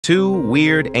Two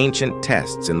weird ancient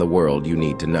tests in the world you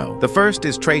need to know. The first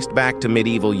is traced back to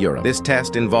medieval Europe. This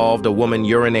test involved a woman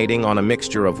urinating on a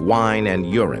mixture of wine and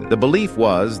urine. The belief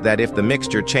was that if the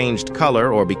mixture changed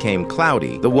color or became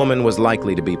cloudy, the woman was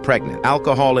likely to be pregnant.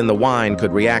 Alcohol in the wine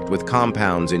could react with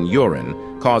compounds in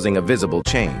urine, causing a visible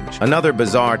change. Another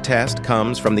bizarre test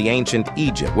comes from the ancient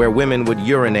Egypt, where women would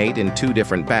urinate in two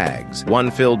different bags,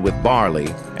 one filled with barley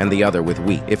and the other with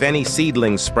wheat. If any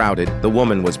seedlings sprouted, the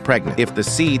woman was pregnant. If the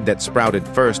seed that sprouted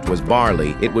first was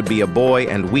barley, it would be a boy,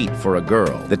 and wheat for a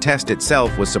girl. The test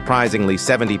itself was surprisingly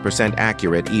 70%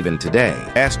 accurate even today.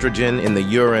 Estrogen in the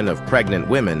urine of pregnant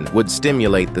women would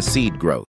stimulate the seed growth.